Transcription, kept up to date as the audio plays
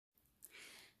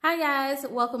Hi guys,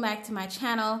 welcome back to my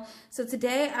channel. So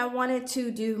today I wanted to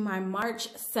do my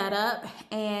March setup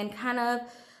and kind of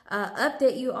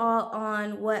update you all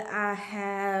on what I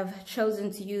have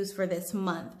chosen to use for this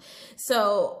month.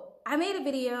 So I made a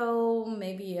video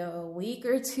maybe a week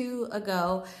or two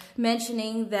ago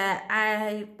mentioning that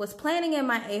I was planning in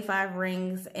my A5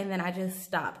 rings and then I just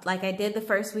stopped. Like I did the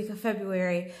first week of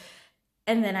February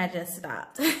and then I just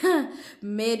stopped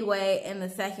midway in the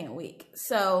second week.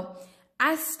 So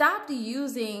I stopped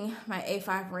using my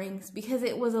A5 rings because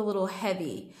it was a little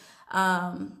heavy.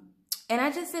 And I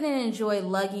just didn't enjoy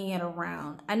lugging it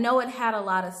around. I know it had a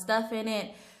lot of stuff in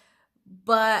it,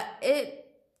 but it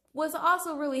was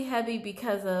also really heavy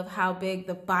because of how big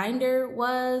the binder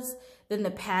was, then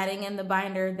the padding in the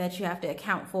binder that you have to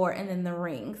account for, and then the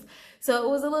rings. So it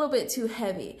was a little bit too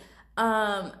heavy.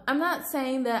 I'm not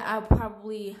saying that I'll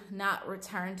probably not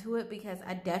return to it because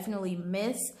I definitely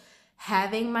miss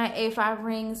having my A5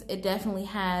 rings. It definitely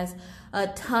has a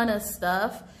ton of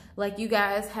stuff. Like you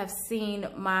guys have seen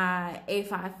my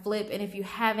A5 flip, and if you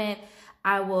haven't,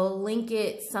 I will link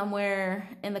it somewhere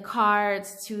in the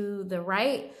cards to the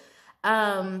right.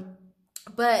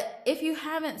 But if you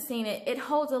haven't seen it, it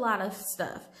holds a lot of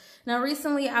stuff. Now,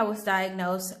 recently I was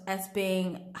diagnosed as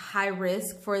being high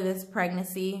risk for this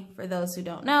pregnancy. For those who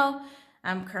don't know,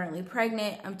 I'm currently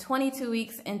pregnant. I'm 22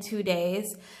 weeks and 2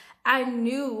 days. I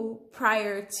knew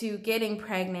prior to getting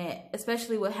pregnant,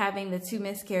 especially with having the 2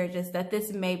 miscarriages, that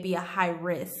this may be a high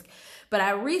risk. But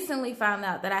I recently found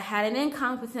out that I had an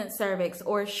incompetent cervix,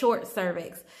 or a short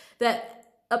cervix, that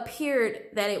appeared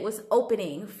that it was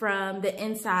opening from the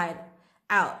inside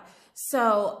out.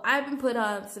 So I've been put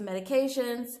on some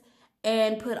medications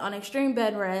and put on extreme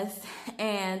bed rest.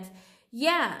 And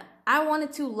yeah, I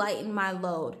wanted to lighten my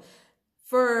load.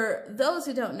 For those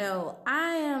who don't know,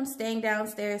 I am staying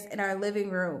downstairs in our living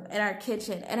room, in our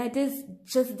kitchen, and I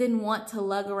just didn't want to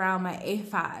lug around my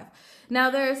A5. Now,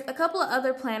 there's a couple of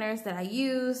other planners that I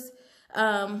use,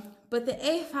 but the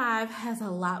A5 has a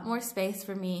lot more space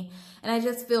for me, and I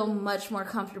just feel much more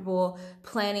comfortable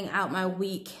planning out my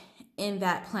week in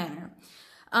that planner.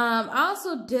 I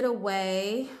also did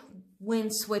away,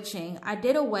 when switching, I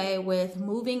did away with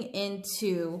moving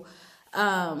into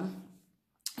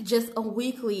just a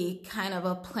weekly kind of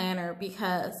a planner,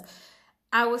 because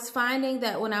I was finding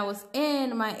that when I was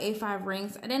in my A5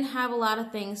 rings, I didn't have a lot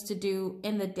of things to do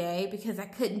in the day because I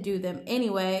couldn't do them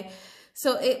anyway.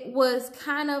 So it was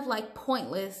kind of like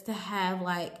pointless to have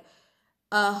like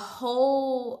a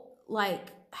whole like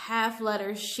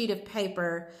half-letter sheet of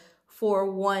paper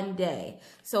for one day.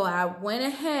 So I went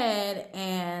ahead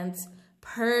and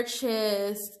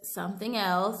purchased something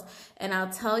else, and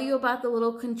I'll tell you about the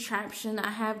little contraption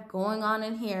I have going on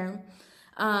in here.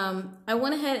 I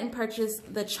went ahead and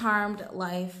purchased the Charmed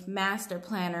Life Master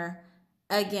Planner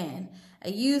again. I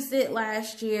used it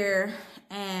last year,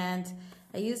 and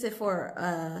I used it for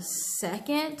a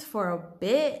second, for a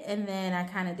bit, and then I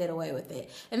kind of did away with it.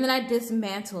 And then I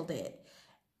dismantled it.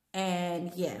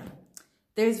 And yeah,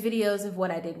 there's videos of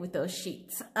what I did with those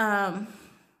sheets.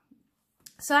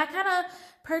 So I kind of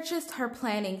purchased her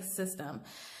planning system.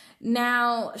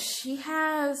 Now, she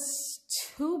has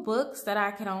 2 books that I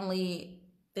can only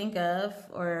think of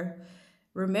or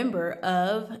remember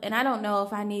of. And I don't know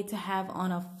if I need to have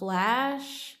on a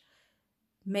flash.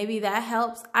 Maybe that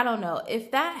helps. I don't know. If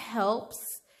that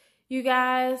helps, you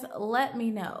guys, let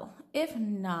me know. If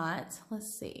not,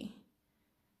 let's see.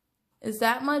 Is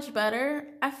that much better?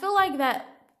 I feel like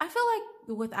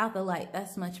without the light,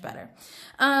 that's much better.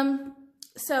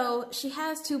 So she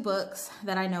has 2 books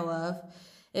that I know of.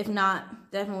 If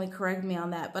not, definitely correct me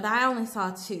on that. But I only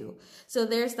saw 2. So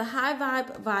there's the High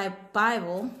Vibe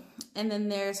Bible, and then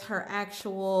there's her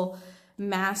actual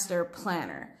master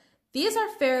planner. These are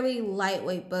fairly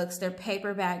lightweight books. They're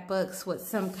paperback books with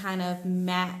some kind of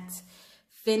matte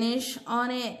finish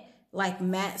on it, like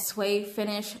matte suede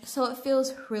finish. So it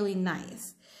feels really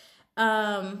nice.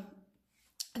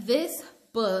 This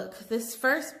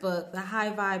first book, the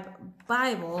High Vibe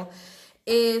Bible,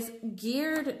 is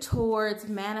geared towards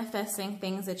manifesting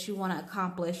things that you want to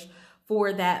accomplish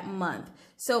for that month.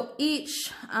 So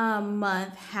each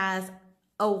month has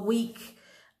a week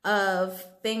of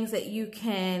things that you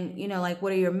can, like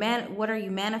what are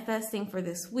you manifesting for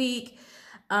this week,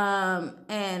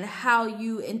 and how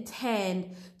you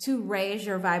intend to raise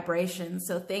your vibrations.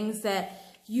 So things that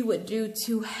you would do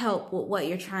to help with what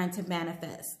you're trying to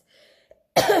manifest.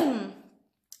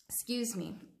 Excuse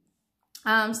me.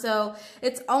 So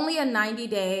it's only a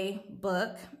 90-day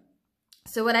book.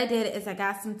 So what I did is I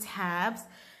got some tabs,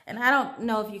 and I don't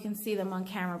know if you can see them on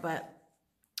camera, but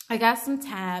I got some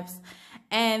tabs,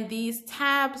 and these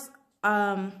tabs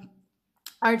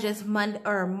are just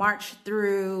March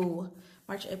through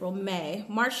May.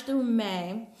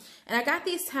 And I got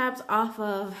these tabs off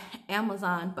of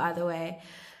Amazon, by the way.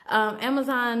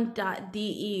 Amazon.de,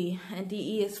 and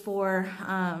DE is for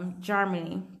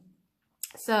Germany.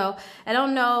 So I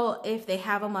don't know if they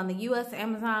have them on the US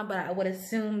Amazon, but I would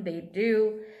assume they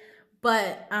do.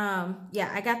 But yeah,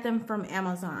 I got them from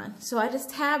Amazon. So I just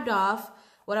tabbed off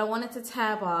what I wanted to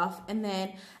tab off. And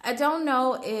then I don't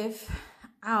know if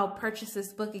I'll purchase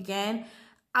this book again.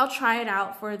 I'll try it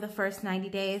out for the first 90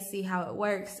 days, see how it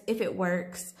works, if it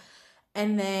works,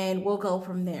 and then we'll go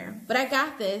from there. But I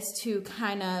got this to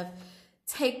kind of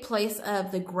take place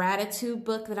of the gratitude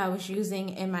book that I was using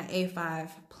in my A5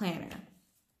 planner.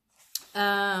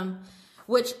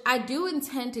 Which I do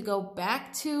intend to go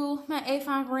back to my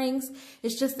A5 rings.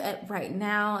 It's just that right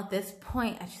now, at this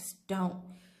point, I just don't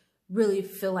really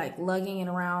feel like lugging it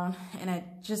around, and I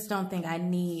just don't think I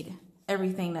need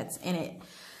everything that's in it.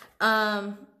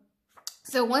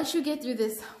 So once you get through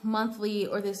this monthly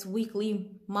or this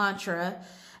weekly mantra,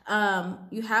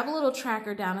 you have a little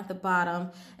tracker down at the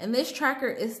bottom, and this tracker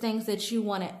is things that you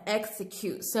want to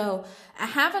execute. So I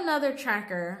have another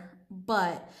tracker,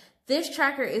 but this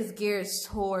tracker is geared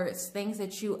towards things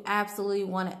that you absolutely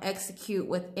want to execute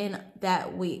within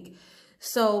that week.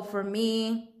 So for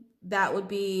me, that would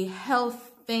be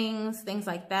health things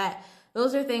like that.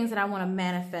 Those are things that I want to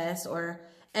manifest or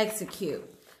execute.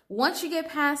 Once you get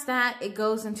past that, it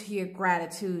goes into your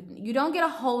gratitude. You don't get a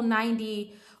whole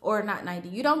 90, or not 90,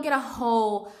 you don't get a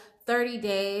whole 30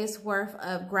 days worth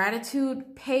of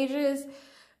gratitude pages,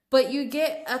 but you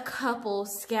get a couple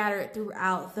scattered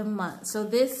throughout the month. So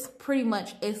this pretty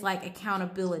much is like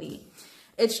accountability.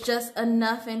 It's just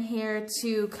enough in here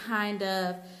to kind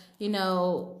of, you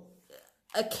know,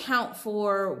 account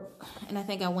for, and I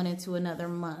think I went into another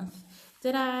month.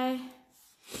 Did I?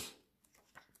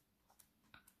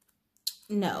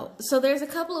 No. So there's a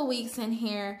couple of weeks in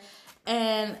here,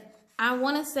 and I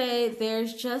want to say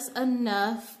there's just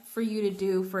enough for you to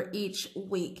do for each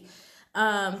week.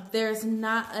 There's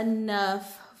not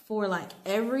enough for like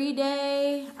every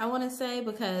day, I want to say,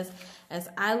 because as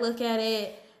I look at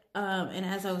it, and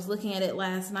as I was looking at it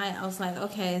last night, I was like,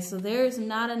 okay, so there's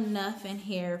not enough in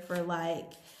here for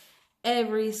like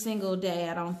every single day,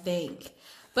 I don't think.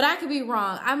 But I could be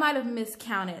wrong. I might have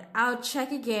miscounted. I'll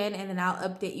check again, and then I'll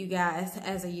update you guys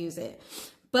as I use it.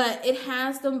 But it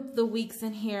has the weeks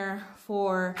in here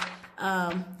for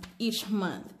each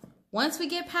month. Once we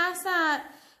get past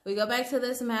that, we go back to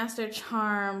this Master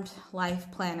Charmed Life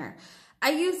Planner. I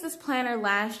used this planner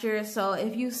last year, so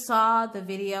if you saw the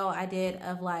video I did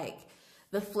of like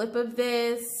the flip of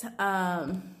this,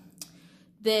 then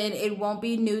it won't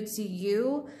be new to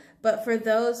you. But for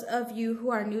those of you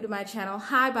who are new to my channel,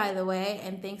 hi, by the way,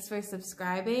 and thanks for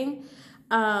subscribing.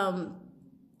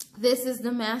 This is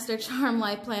the Master Charm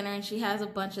Life Planner, and she has a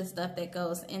bunch of stuff that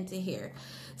goes into here.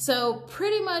 So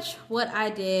pretty much what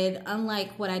I did,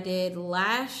 unlike what I did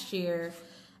last year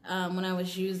when I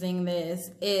was using this,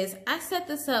 is I set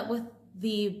this up with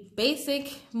the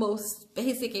most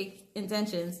basic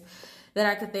intentions that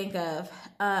I could think of.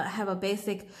 I have a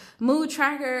basic mood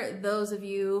tracker. Those of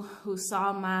you who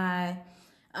saw my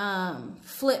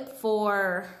flip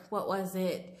for, what was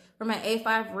it? For my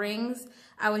A5 rings,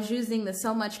 I was using the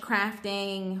So Much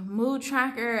Crafting mood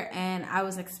tracker, and I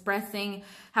was expressing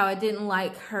how I didn't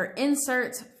like her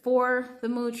inserts for the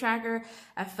mood tracker.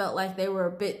 I felt like they were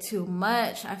a bit too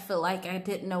much. I felt like I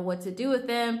didn't know what to do with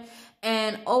them.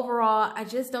 And overall, I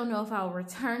just don't know if I'll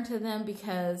return to them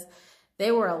because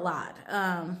they were a lot,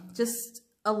 just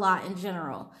a lot in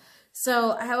general.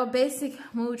 So I have a basic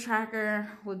mood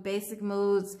tracker with basic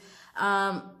moods.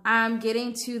 I'm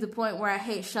getting to the point where I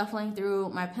hate shuffling through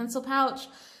my pencil pouch.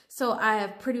 So I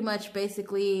have pretty much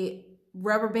basically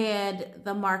rubber band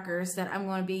the markers that I'm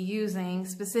going to be using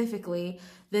specifically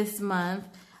this month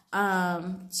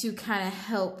to kind of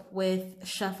help with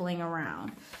shuffling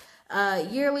around.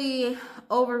 Yearly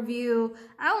overview,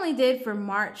 I only did for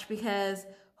March because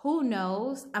who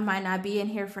knows, I might not be in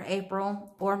here for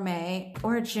April or May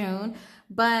or June,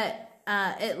 but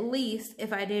at least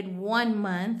if I did 1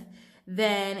 month,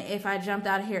 then if I jumped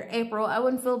out of here April, I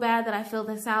wouldn't feel bad that I filled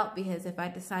this out, because if I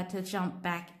decide to jump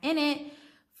back in it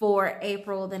for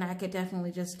April, then I could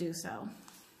definitely just do so.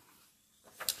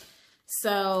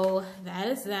 So that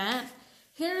is that.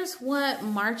 Here's what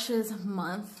March's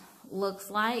month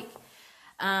looks like.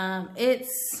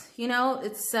 It's, you know,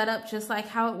 it's set up just like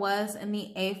how it was in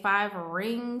the A5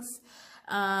 rings.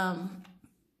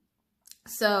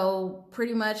 So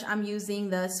pretty much I'm using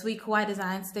the Sweet Kawaii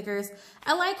Design stickers.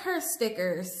 I like her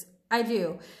stickers. I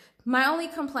do. My only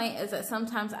complaint is that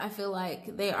sometimes I feel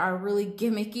like they are really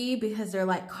gimmicky because they're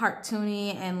like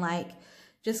cartoony and like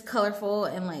just colorful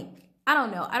and like, I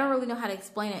don't know. I don't really know how to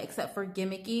explain it except for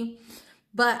gimmicky.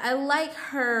 But I like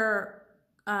her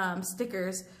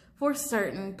stickers for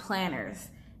certain planners.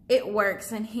 It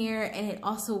works in here and it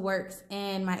also works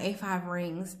in my A5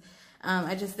 rings.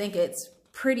 I just think it's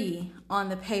pretty on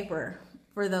the paper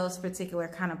for those particular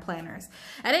kind of planners.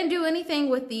 I didn't do anything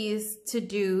with these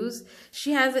to-dos.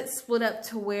 She has it split up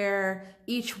to where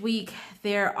each week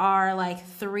there are like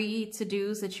 3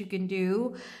 to-dos that you can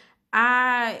do.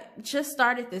 I just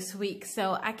started this week,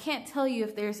 so I can't tell you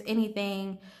if there's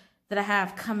anything that I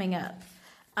have coming up.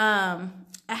 I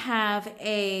have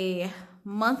a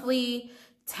monthly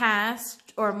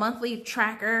task or monthly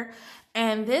tracker,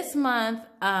 and this month,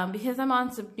 because I'm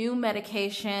on some new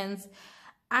medications,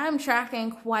 I'm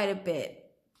tracking quite a bit.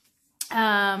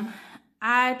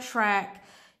 I track,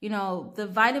 you know, the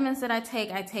vitamins that I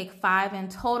take 5 in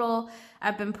total.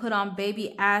 I've been put on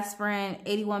baby aspirin,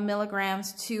 81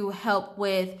 milligrams to help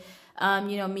with,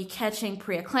 you know, me catching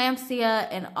preeclampsia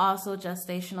and also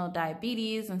gestational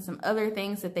diabetes and some other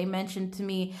things that they mentioned to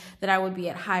me that I would be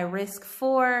at high risk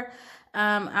for.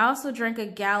 I also drink a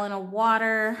gallon of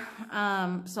water,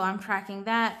 so I'm tracking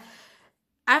that.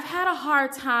 I've had a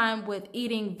hard time with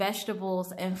eating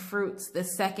vegetables and fruits the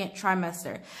second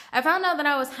trimester. I found out that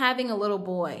I was having a little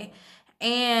boy,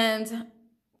 and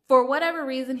for whatever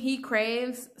reason, he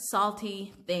craves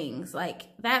salty things. Like,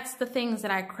 that's the things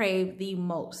that I crave the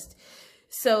most.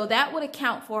 So that would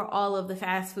account for all of the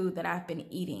fast food that I've been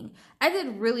eating. I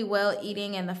did really well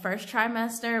eating in the first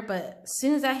trimester, but as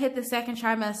soon as I hit the second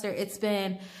trimester, it's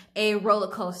been a roller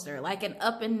coaster, like an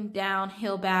up and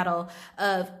downhill battle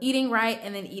of eating right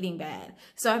and then eating bad.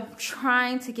 So I'm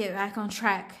trying to get back on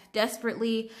track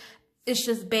desperately. It's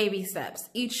just baby steps,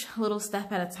 each little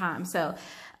step at a time. So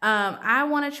I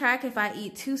want to track if I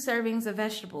eat 2 servings of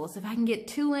vegetables. If I can get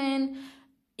 2 in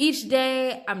each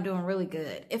day, I'm doing really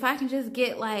good. If I can just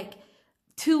get like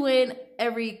 2 in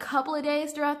every couple of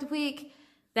days throughout the week,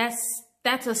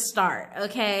 that's a start,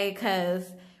 okay?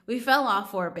 Because we fell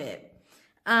off for a bit.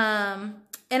 And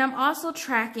I'm also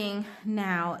tracking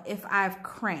now if I've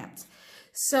cramped.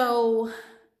 So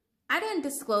I didn't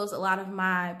disclose a lot of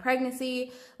my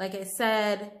pregnancy. Like I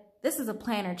said, this is a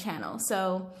planner channel,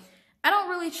 so I don't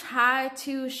really try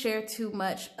to share too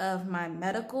much of my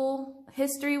medical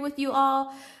history with you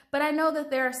all, but I know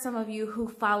that there are some of you who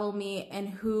follow me and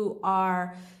who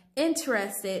are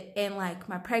interested in like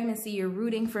my pregnancy. You're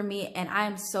rooting for me, and I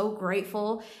am so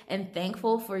grateful and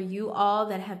thankful for you all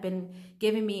that have been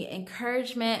giving me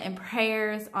encouragement and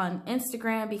prayers on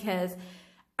Instagram, because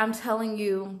I'm telling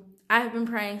you, I have been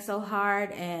praying so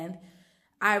hard, and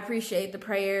I appreciate the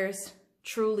prayers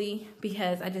truly,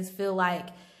 because I just feel like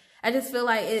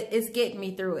it's getting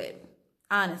me through it,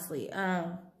 honestly.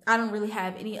 I don't really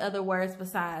have any other words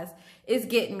besides it's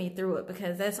getting me through it,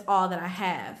 because that's all that I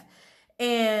have.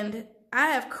 And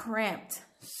I have cramped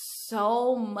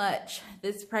so much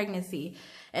this pregnancy.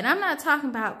 And I'm not talking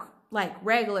about like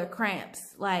regular cramps,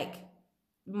 like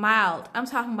mild. I'm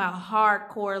talking about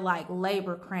hardcore, like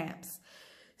labor cramps.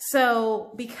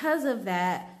 So because of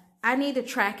that, I need to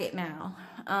track it now,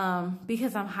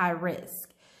 because I'm high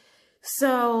risk.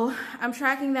 So I'm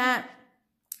tracking that.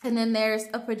 And then there's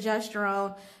a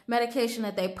progesterone medication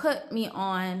that they put me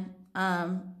on.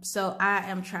 So I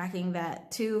am tracking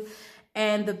that too.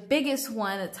 And the biggest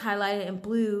one that's highlighted in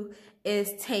blue is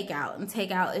takeout. And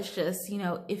takeout is just, you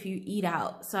know, if you eat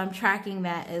out. So I'm tracking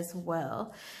that as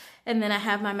well. And then I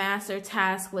have my master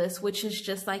task list, which is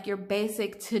just like your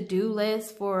basic to-do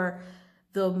list for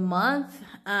the month.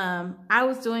 I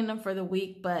was doing them for the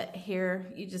week, but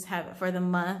here you just have it for the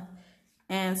month.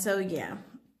 And so, yeah,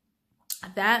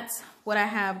 that's what I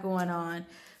have going on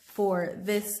for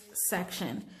this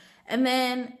section. And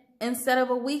then instead of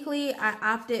a weekly,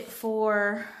 I opted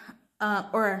for,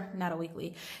 or not a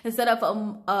weekly, instead of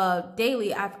a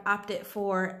daily, I've opted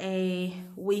for a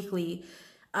weekly.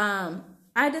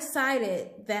 I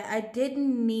decided that I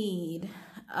didn't need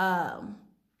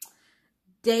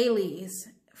dailies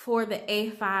for the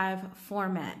A5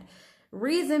 format.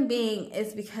 Reason being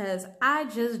is because I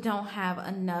just don't have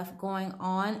enough going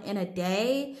on in a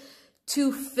day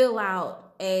to fill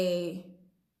out a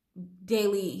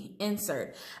daily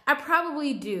insert. I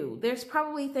probably do. There's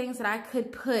probably things that I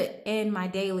could put in my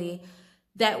daily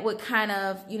that would kind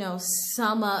of, you know,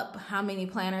 sum up how many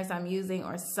planners I'm using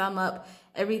or sum up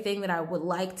everything that I would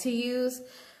like to use.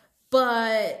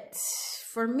 But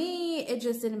for me, it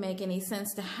just didn't make any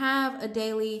sense to have a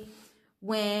daily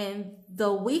when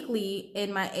the weekly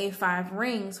in my A5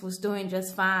 rings was doing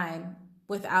just fine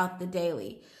without the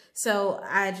daily. So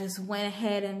I just went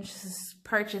ahead and just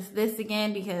purchased this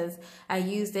again because I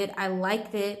used it. I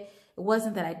liked it. It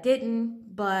wasn't that I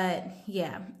didn't, but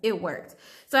yeah, it worked.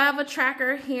 So I have a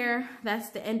tracker here. That's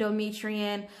the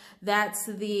endometrium. That's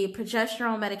the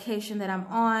progesterone medication that I'm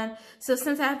on. So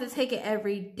since I have to take it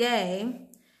every day,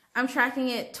 I'm tracking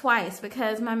it twice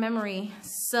because my memory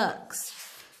sucks.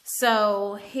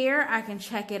 So here I can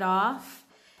check it off,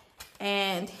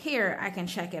 and here I can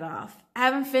check it off. I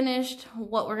haven't finished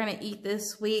what we're gonna eat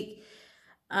this week.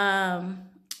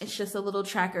 It's just a little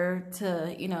tracker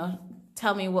to, you know,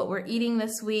 tell me what we're eating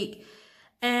this week.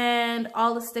 And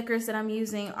all the stickers that I'm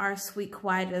using are Sweet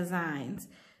Kawaii designs.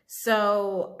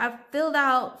 So I've filled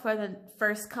out for the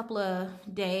first couple of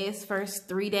days, first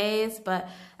 3 days, but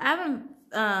I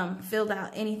haven't filled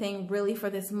out anything really for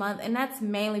this month. And that's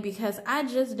mainly because I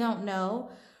just don't know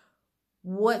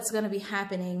what's going to be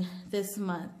happening this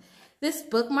month. This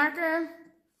bookmarker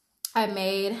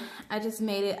I just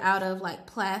made it out of like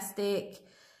plastic.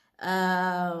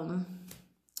 I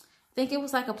think it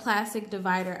was like a plastic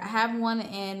divider. I have one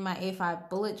in my A5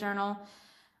 bullet journal,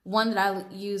 one that I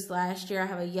used last year. I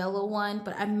have a yellow one,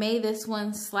 but I made this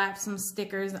one, slapped some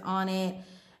stickers on it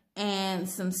and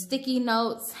some sticky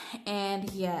notes, and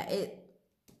yeah,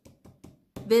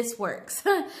 this works.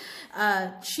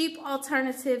 Cheap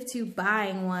alternative to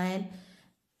buying one.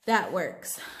 That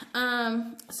works.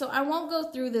 So I won't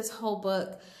go through this whole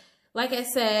book. Like I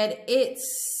said,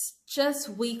 it's just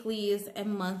weeklies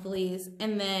and monthlies.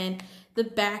 And then the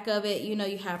back of it, you know,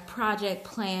 you have project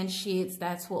plan sheets.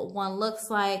 That's what one looks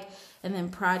like. And then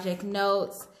project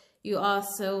notes. You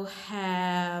also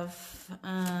have,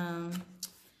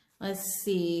 let's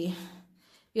see.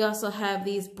 You also have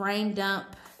these brain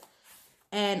dump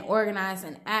and organize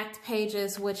and act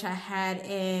pages, which I had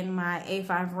in my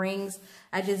A5 rings.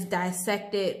 I just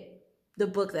dissected the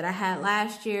book that I had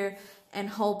last year and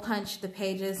hole punched the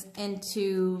pages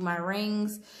into my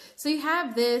rings. So you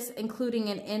have this, including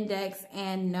an index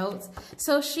and notes.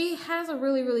 So she has a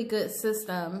really, really good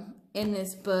system in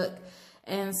this book.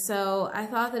 And so I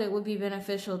thought that it would be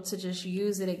beneficial to just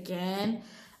use it again.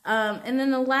 And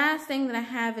then the last thing that I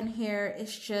have in here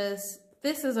is just,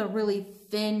 this is a really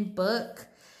thin book.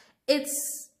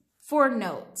 It's for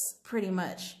notes, pretty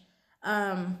much.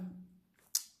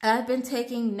 I've been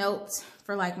taking notes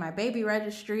for like my baby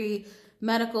registry,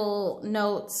 medical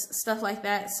notes, stuff like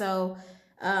that. So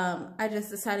I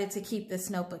just decided to keep this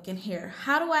notebook in here.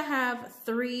 How do I have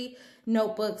 3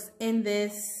 notebooks in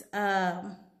this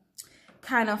kind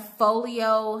of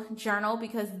folio journal?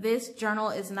 Because this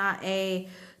journal is not a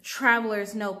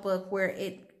traveler's notebook where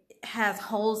it has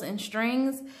holes and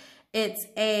strings. It's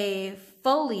a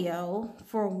folio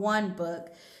for one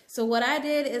book. So what I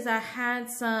did is I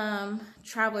had some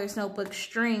traveler's notebook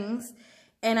strings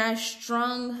and I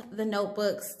strung the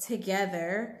notebooks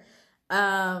together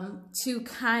to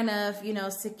kind of, you know,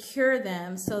 secure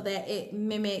them so that it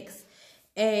mimics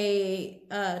a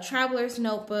traveler's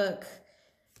notebook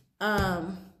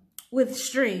with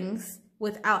strings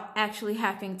without actually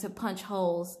having to punch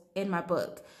holes in my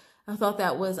book. I thought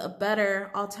that was a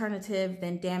better alternative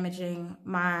than damaging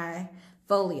my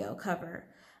folio cover.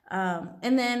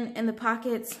 And then in the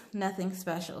pockets, nothing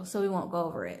special, so we won't go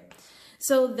over it.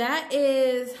 So that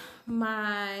is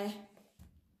my,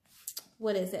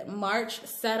 what is it, March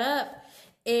setup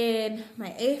in my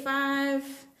A5.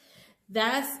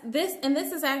 This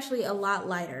is actually a lot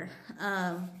lighter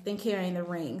than carrying the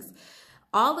rings.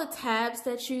 All the tabs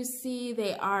that you see,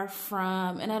 they are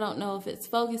from, and I don't know if it's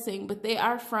focusing, but they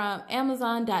are from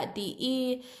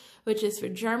Amazon.de, which is for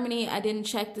Germany. I didn't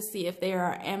check to see if they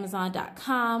are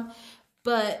Amazon.com,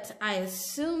 but I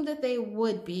assume that they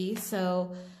would be.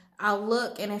 So I'll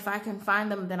look, and if I can find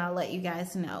them, then I'll let you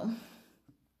guys know.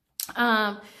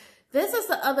 This is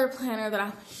the other planner that I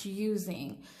was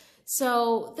using.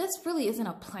 So this really isn't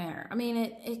a planner. I mean,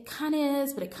 it kind of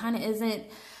is, but it kind of isn't.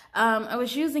 I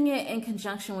was using it in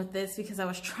conjunction with this because I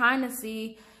was trying to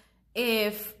see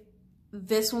if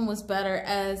this one was better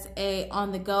as a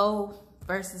on-the-go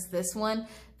versus this one.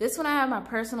 This one I have my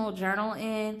personal journal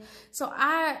in, so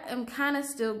I am kind of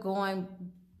still going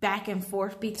back and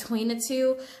forth between the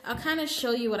two. I'll kind of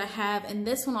show you what I have, and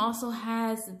this one also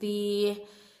has the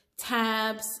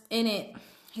tabs in it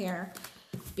here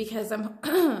because I'm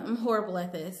I'm horrible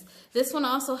at this. This one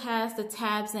also has the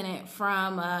tabs in it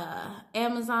from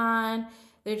Amazon.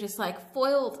 They're just like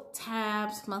foiled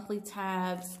tabs, monthly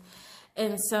tabs.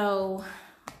 And so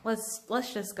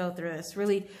let's just go through this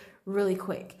really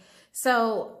quick.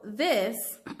 So this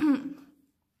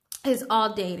is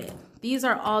all dated. These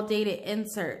are all dated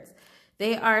inserts.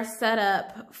 They are set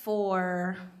up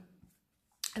for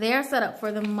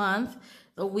the month.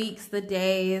 the weeks, the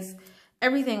days,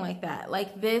 everything like that.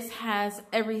 Like this has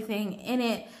everything in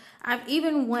it. I've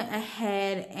even went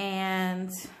ahead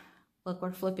and look,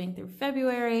 we're flipping through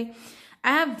February.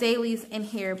 I have dailies in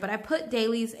here, but I put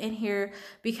dailies in here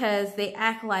because they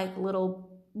act like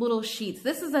little sheets.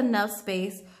 This is enough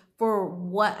space for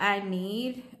what I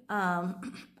need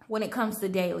when it comes to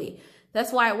daily.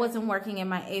 That's why it wasn't working in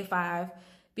my A5,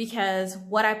 because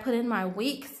what I put in my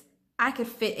weeks, I could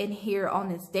fit in here on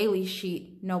this daily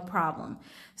sheet, no problem.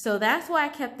 So that's why I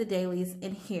kept the dailies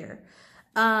in here.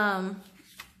 I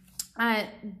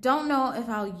don't know if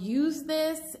I'll use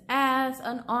this as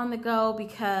an on-the-go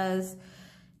because,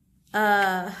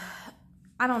 I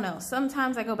don't know.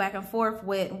 Sometimes I go back and forth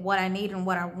with what I need and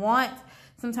what I want.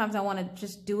 Sometimes I want to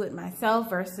just do it myself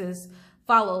versus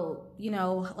follow, you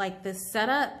know, like this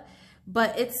setup.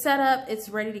 But it's set up, it's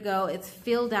ready to go. It's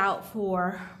filled out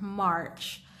for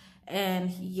March.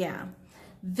 And yeah,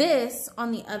 this,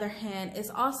 on the other hand, is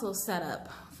also set up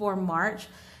for March.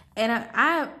 And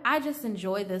I just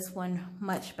enjoy this one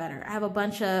much better. I have a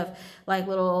bunch of like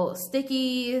little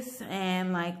stickies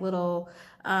and like little,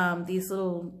 these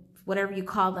little, whatever you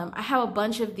call them. I have a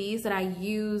bunch of these that I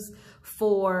use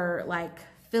for like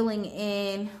filling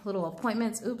in little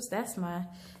appointments. Oops, that's my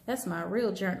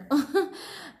real journal.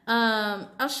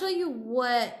 I'll show you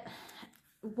what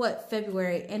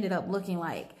February ended up looking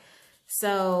like.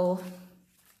 So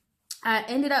I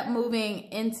ended up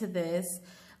moving into this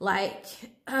like,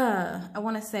 I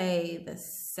want to say the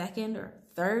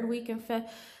second week in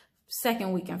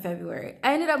February.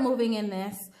 I ended up moving in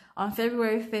this on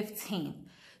February 15th.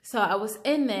 So I was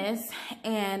in this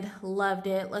and loved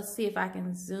it. Let's see if I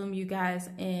can zoom you guys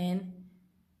in.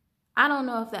 I don't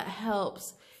know if that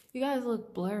helps. You guys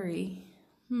look blurry.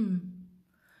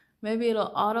 Maybe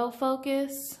it'll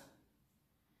autofocus.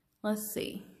 Let's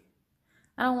see.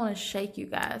 I don't want to shake you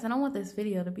guys. I don't want this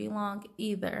video to be long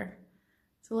either.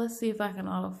 So let's see if I can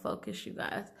autofocus you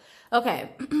guys.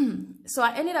 Okay, so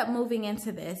I ended up moving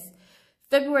into this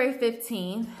February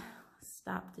 15th.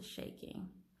 Stop the shaking.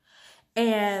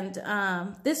 And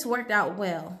this worked out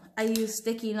well. I used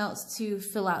sticky notes to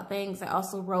fill out things. I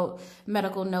also wrote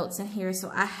medical notes in here.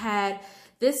 So I had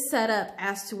this set up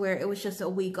as to where it was just a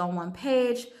week on one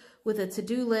page with a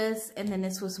to-do list. And then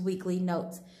this was weekly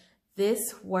notes.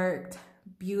 This worked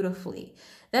beautifully.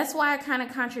 That's why I kind of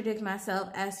contradict myself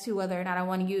as to whether or not I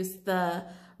want to use the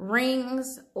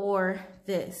rings or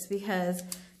this, because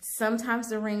sometimes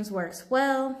the rings works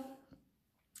well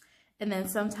and then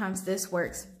sometimes this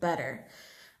works better.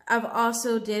 I've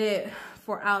also did it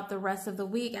for out the rest of the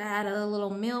week. I had a little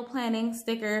meal planning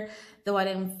sticker, though I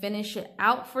didn't finish it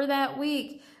out for that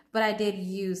week, but I did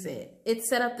use it. It's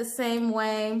set up the same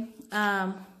way,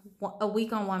 a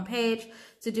week on one page,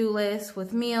 to-do list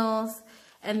with meals,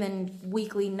 and then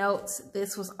weekly notes.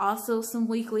 This was also some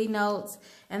weekly notes.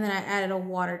 And then I added a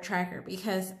water tracker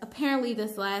because apparently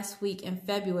this last week in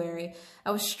February, I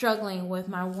was struggling with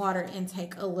my water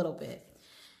intake a little bit.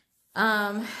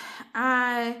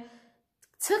 I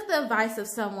took the advice of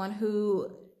someone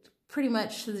who pretty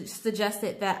much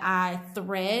suggested that I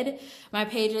thread my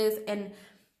pages. And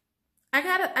I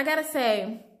gotta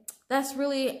say, that's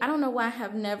really, I don't know why I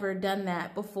have never done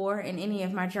that before in any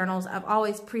of my journals. I've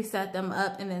always preset them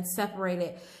up and then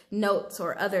separated notes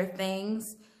or other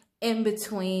things in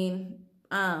between,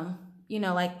 you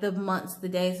know, like the months, the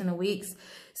days, and the weeks.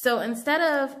 So instead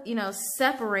of, you know,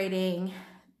 separating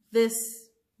this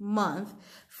month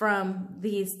from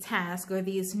these tasks or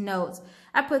these notes,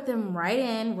 I put them right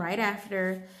in, right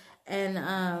after.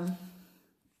 And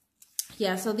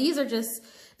yeah, so these are just,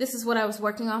 this is what I was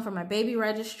working on for my baby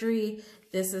registry.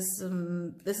 This is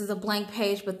a blank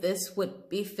page, but this would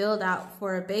be filled out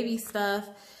for baby stuff.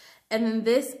 And then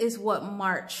this is what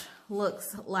March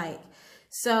looks like.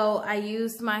 So I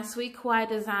used my Sweet Kawaii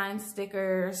Design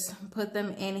stickers, put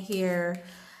them in here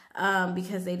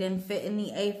because they didn't fit in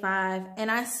the A5. And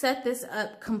I set this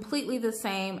up completely the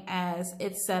same as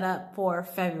it's set up for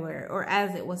February, or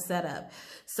as it was set up.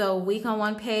 So week on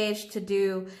one page to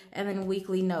do, and then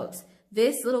weekly notes.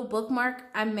 This little bookmark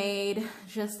I made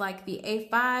just like the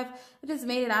A5. I just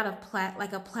made it out of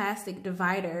like a plastic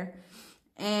divider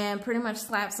and pretty much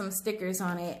slapped some stickers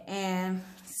on it and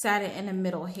sat it in the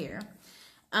middle here.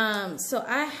 So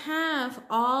I have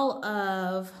all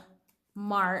of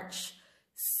March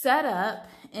set up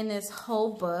in this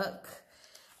whole book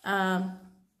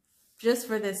just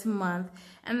for this month.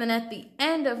 And then at the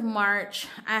end of March,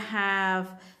 I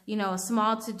have, you know, a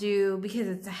small to do because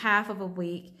it's a half of a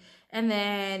week. And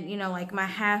then, you know, like my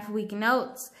half week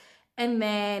notes, and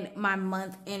then my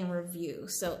month in review.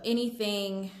 So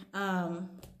anything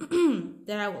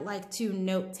that I would like to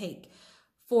note take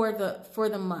for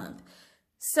the month.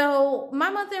 So my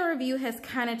month in review has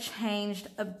kind of changed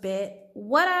a bit.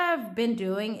 What I've been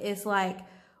doing is like,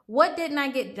 what didn't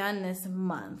I get done this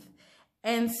month?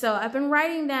 And so I've been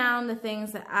writing down the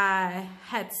things that I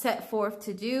had set forth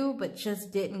to do, but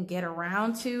just didn't get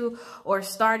around to, or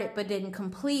started but didn't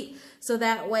complete. So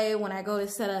that way, when I go to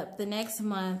set up the next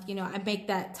month, you know, I make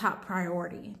that top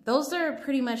priority. Those are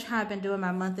pretty much how I've been doing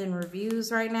my month in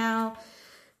reviews right now,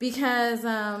 because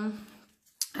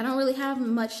I don't really have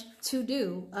much to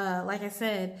do. Like I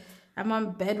said, I'm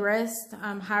on bed rest,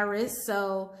 I'm high risk,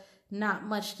 so not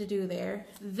much to do there.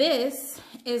 This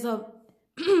is a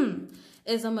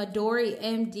is a Midori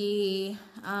MD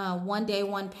one day,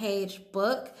 one page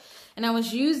book. And I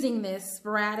was using this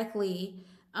sporadically,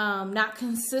 not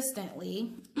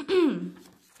consistently.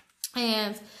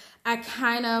 And I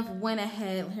kind of went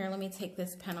ahead, here, let me take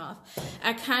this pen off.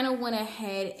 I kind of went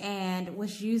ahead and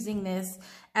was using this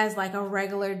as like a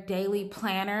regular daily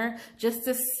planner just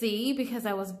to see, because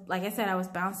I was, like I said, I was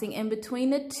bouncing in between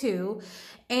the two.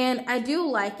 And I do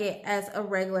like it as a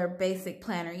regular basic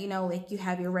planner. You know, like you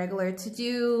have your regular to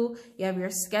do, you have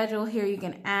your schedule here, you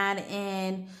can add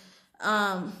in.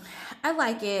 I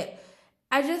like it.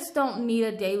 I just don't need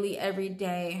a daily every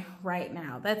day right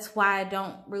now. That's why I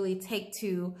don't really take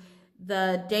to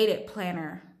the dated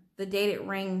planner, the dated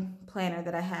ring planner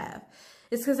that I have.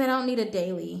 It's because I don't need a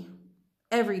daily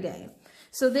every day.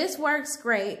 So this works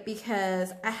great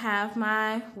because I have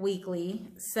my weekly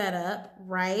set up,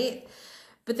 right?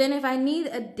 But then if I need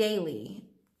a daily,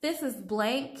 this is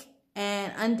blank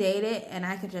and undated, and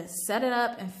I can just set it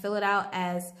up and fill it out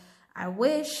as I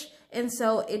wish. And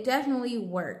so it definitely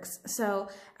works. So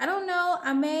I don't know,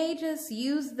 I may just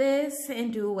use this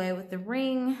and do away with the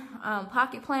ring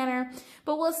pocket planner,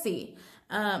 but we'll see.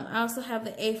 I also have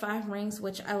the A5 rings,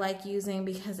 which I like using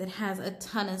because it has a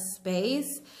ton of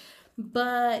space.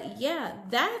 But yeah,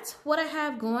 that's what I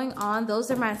have going on.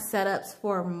 Those are my setups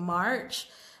for March.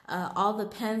 All the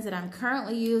pens that I'm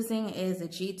currently using is a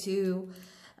G2,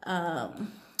 a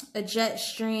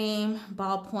Jetstream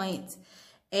ballpoint,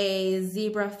 a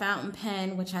Zebra fountain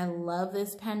pen, which I love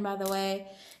this pen, by the way.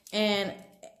 And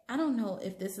I don't know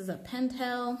if this is a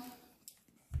Pentel.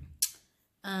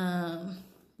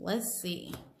 Let's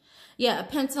see. Yeah, a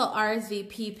Pentel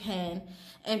RSVP pen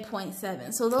and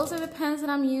 0.7. So those are the pens that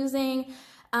I'm using.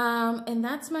 And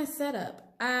that's my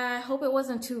setup. I hope it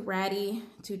wasn't too ratty,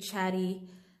 too chatty.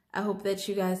 I hope that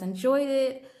you guys enjoyed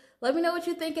it. Let me know what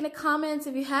you think in the comments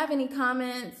if you have any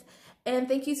comments. And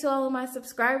thank you to all of my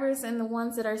subscribers and the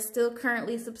ones that are still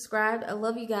currently subscribed. I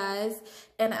love you guys.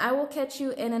 And I will catch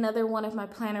you in another one of my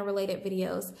planner related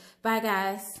videos. Bye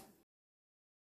guys.